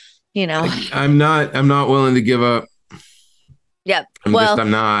I'm not willing to give up. Yep. I'm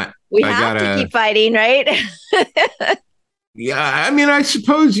not. We have to keep fighting, right? Yeah, I mean, I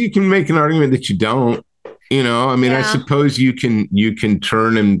suppose you can make an argument that you don't. I suppose you can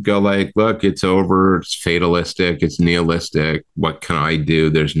turn and go like, look, it's over. It's fatalistic. It's nihilistic. What can I do?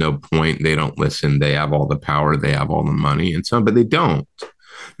 There's no point. They don't listen. They have all the power. They have all the money and so on, but they don't.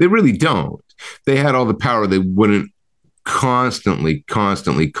 They really don't. They had all the power. They wouldn't constantly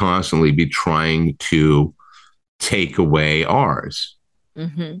be trying to take away ours.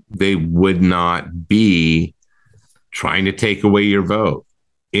 Mm-hmm. They would not be trying to take away your vote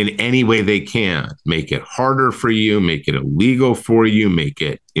in any way they can. Make it harder for you, make it illegal for you, make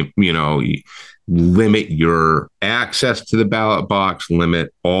it, limit your access to the ballot box,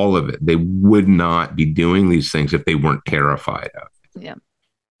 limit all of it. They would not be doing these things if they weren't terrified of it. Yeah.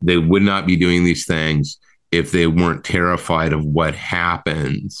 They would not be doing these things if they weren't terrified of what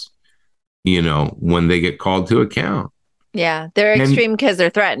happens, when they get called to account. Yeah. They're extreme because they're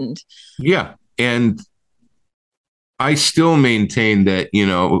threatened. Yeah. And I still maintain that,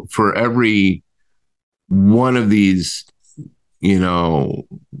 for every one of these,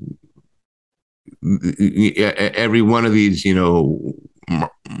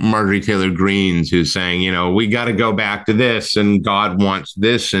 Marjorie Taylor Greenes who's saying, we got to go back to this and God wants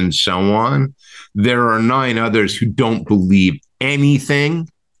this and so on. There are 9 others who don't believe anything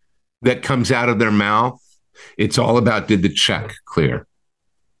that comes out of their mouth. It's all about, did the check clear?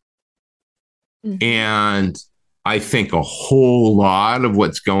 Mm-hmm. And I think a whole lot of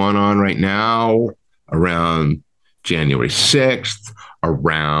what's going on right now around January 6th,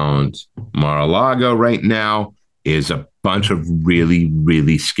 around Mar-a-Lago right now, is a bunch of really,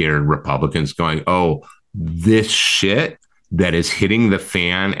 really scared Republicans going, oh, this shit that is hitting the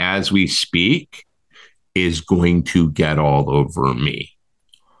fan as we speak is going to get all over me.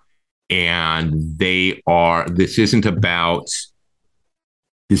 And this isn't about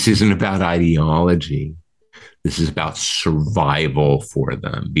ideology. This is about survival for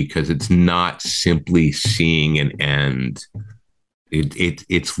them, because it's not simply seeing an end.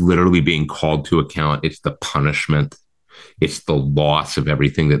 It's literally being called to account. It's the punishment. It's the loss of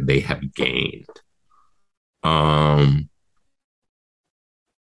everything that they have gained. I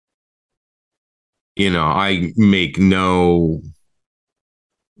make no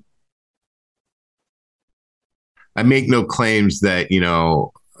claims that,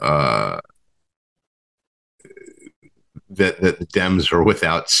 that the Dems are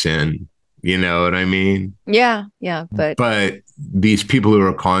without sin. You know what I mean? Yeah. But these people who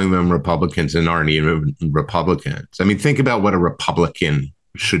are calling them Republicans and aren't even Republicans. I mean, think about what a Republican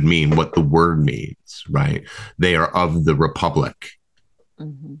should mean, what the word means, right? They are of the Republic,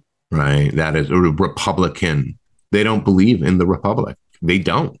 mm-hmm. right? That is a Republican. They don't believe in the Republic. They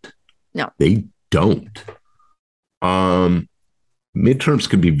don't. No. They don't. Midterms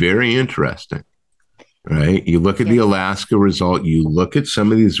could be very interesting. Right. You look at the Alaska result, you look at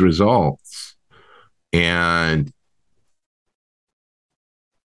some of these results, and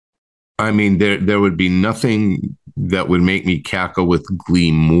I mean, there would be nothing that would make me cackle with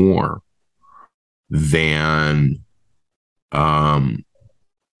glee more than after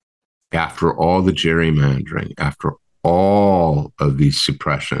all the gerrymandering, after all of these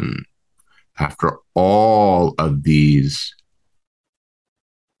suppression, after all of these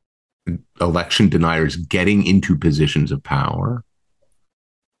election deniers getting into positions of power,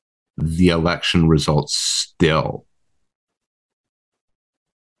 the election results still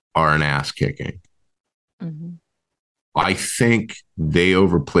are an ass kicking. Mm-hmm. I think they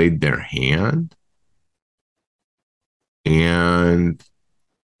overplayed their hand. And,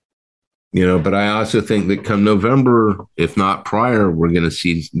 but I also think that come November, if not prior, we're going to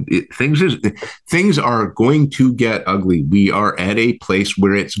see things are going to get ugly. We are at a place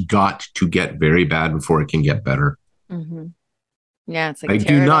where it's got to get very bad before it can get better. Mm-hmm. Yeah, it's like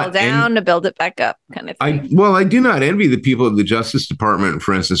tear it all down to build it back up kind of thing. I do not envy the people of the Justice Department,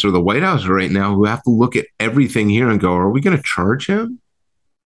 for instance, or the White House right now who have to look at everything here and go, are we going to charge him?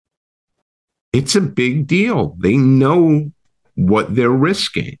 It's a big deal. They know what they're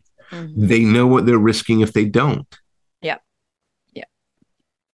risking. Mm-hmm. They know what they're risking if they don't. Yeah. Yeah.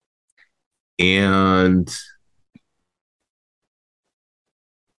 And,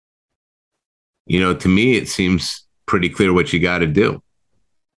 to me, it seems pretty clear what you got to do.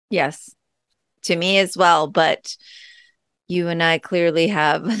 Yes, to me as well. But you and I clearly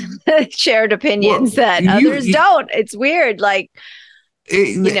have shared opinions that others don't. It's weird. Like,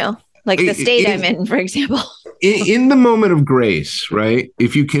 like the state I'm in, for example. In the moment of grace, right?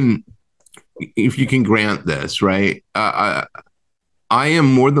 If you can grant this, right? I am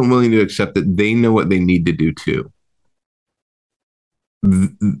more than willing to accept that they know what they need to do too.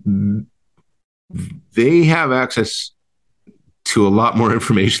 They have access to a lot more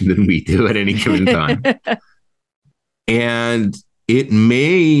information than we do at any given time. And it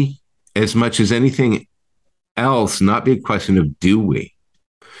may, as much as anything else, not be a question of do we.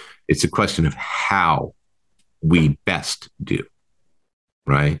 It's a question of how we best do,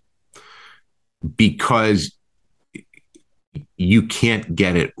 right? Because you can't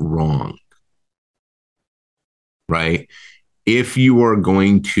get it wrong, right? If you are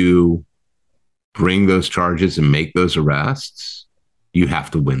going to bring those charges and make those arrests, you have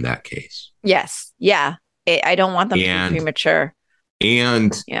to win that case. Yes. Yeah. I don't want them to be premature.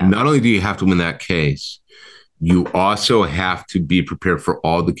 And not only do you have to win that case, you also have to be prepared for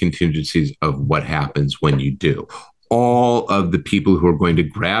all the contingencies of what happens when you do. All of the people who are going to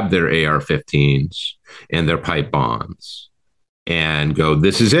grab their AR-15s and their pipe bombs and go,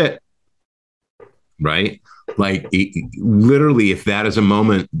 this is it, right? Like literally, if that is a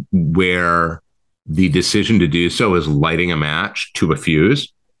moment where the decision to do so is lighting a match to a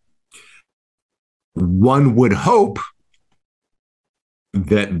fuse, one would hope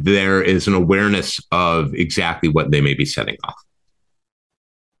that there is an awareness of exactly what they may be setting off.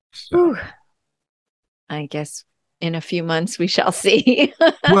 So. I guess in a few months we shall see.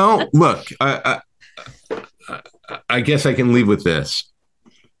 Well, look, I guess I can leave with this.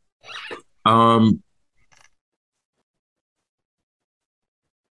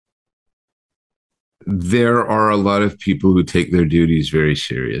 There are a lot of people who take their duties very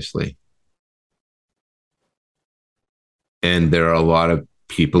seriously. And there are a lot of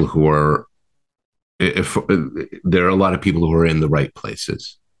people who are in the right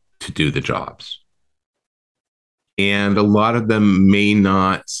places to do the jobs. And a lot of them may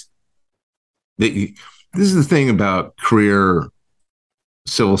not. This is the thing about career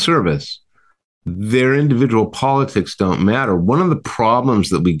civil service. Their individual politics don't matter. One of the problems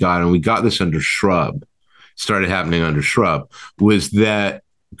that we got, and we got this under Shrub, started happening under Shrub, was that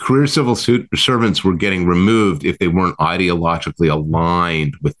career civil servants were getting removed if they weren't ideologically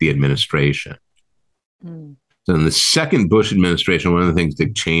aligned with the administration. Mm. So in the second Bush administration, one of the things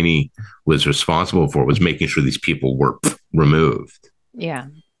Dick Cheney was responsible for was making sure these people were removed. Yeah.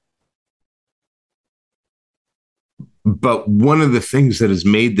 But one of the things that has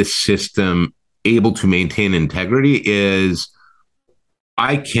made the system able to maintain integrity is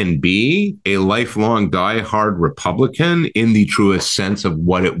I can be a lifelong diehard Republican in the truest sense of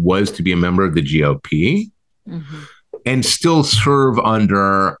what it was to be a member of the GOP, mm-hmm. and still serve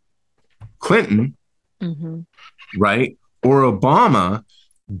under Clinton, mm-hmm. right? Or Obama,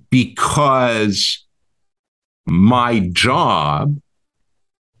 because my job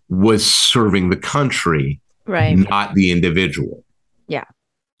was serving the country, right? Not the individual. Yeah.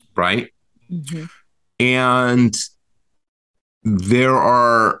 Right? Mm-hmm. And there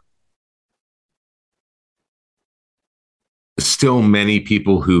are still many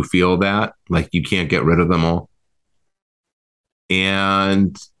people who feel that, like, you can't get rid of them all.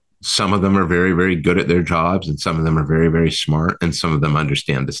 And some of them are very, very good at their jobs, and some of them are very, very smart, and some of them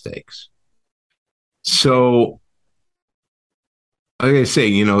understand the stakes. So like I say,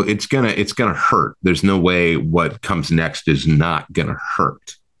 it's gonna hurt. There's no way what comes next is not gonna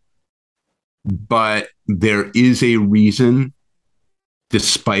hurt. But there is a reason,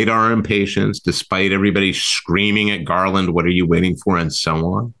 despite our impatience, despite everybody screaming at Garland, what are you waiting for, and so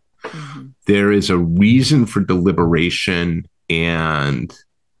on. Mm-hmm. There is a reason for deliberation and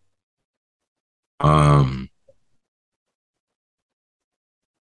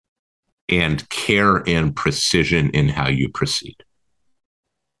care and precision in how you proceed.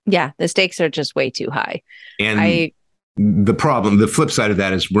 Yeah, the stakes are just way too high. And the flip side of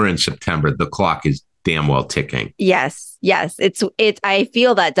that is we're in September. The clock is damn well ticking. Yes. It's I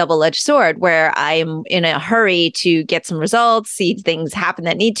feel that double-edged sword where I'm in a hurry to get some results, see things happen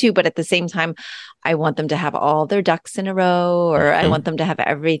that need to, but at the same time, I want them to have all their ducks in a row, or I want them to have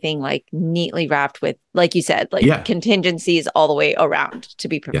everything like neatly wrapped with, like you said, like contingencies all the way around to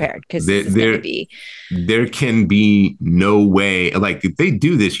be prepared. Because there can be no way, like if they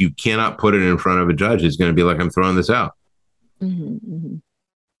do this, you cannot put it in front of a judge. It's going to be like, I'm throwing this out. Mm-hmm,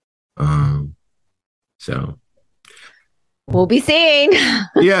 mm-hmm. So we'll be seeing.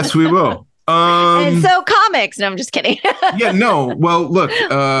 Yes, we will. And so comics. No, I'm just kidding. Yeah, no. Well, look. We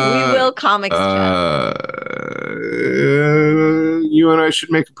will comics. You and I should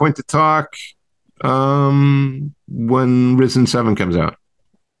make a point to talk when Risen 7 comes out.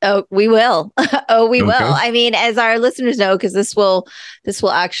 Oh, we will. We will. I mean, as our listeners know, because this will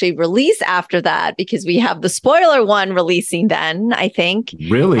actually release after that, because we have the spoiler one releasing then, I think.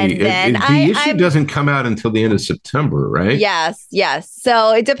 Really? And then the issue doesn't come out until the end of September, right? Yes.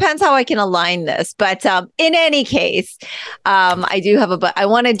 So it depends how I can align this. But in any case, I do have I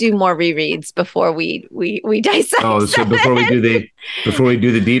want to do more rereads before we dissect. Oh, so before we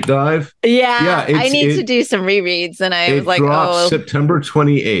do the deep dive? Yeah. I need to do some rereads. And I was like, drops September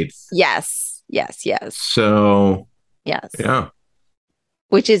 28th. Yes. So yes. Yeah.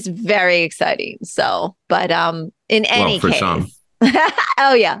 Which is very exciting. So, but in any case. Some.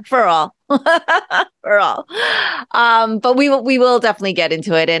 Oh yeah, for all. For all. But we will definitely get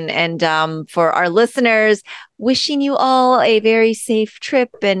into it. And for our listeners, wishing you all a very safe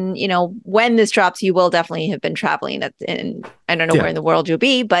trip. And when this drops, you will definitely have been traveling in I don't know where in the world you'll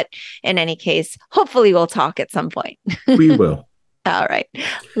be, but in any case, hopefully we'll talk at some point. We will. All right.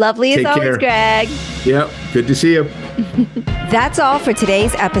 Lovely as always, Greg. Yep. Good to see you. That's all for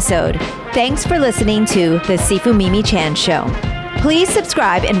today's episode. Thanks for listening to the Sifu Mimi Chan Show. Please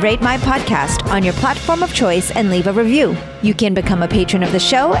subscribe and rate my podcast on your platform of choice and leave a review. You can become a patron of the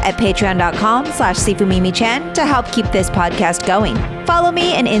show at patreon.com/SifuMimiChan to help keep this podcast going. Follow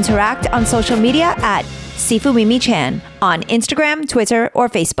me and interact on social media at Sifu Mimi Chan on Instagram, Twitter, or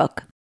Facebook.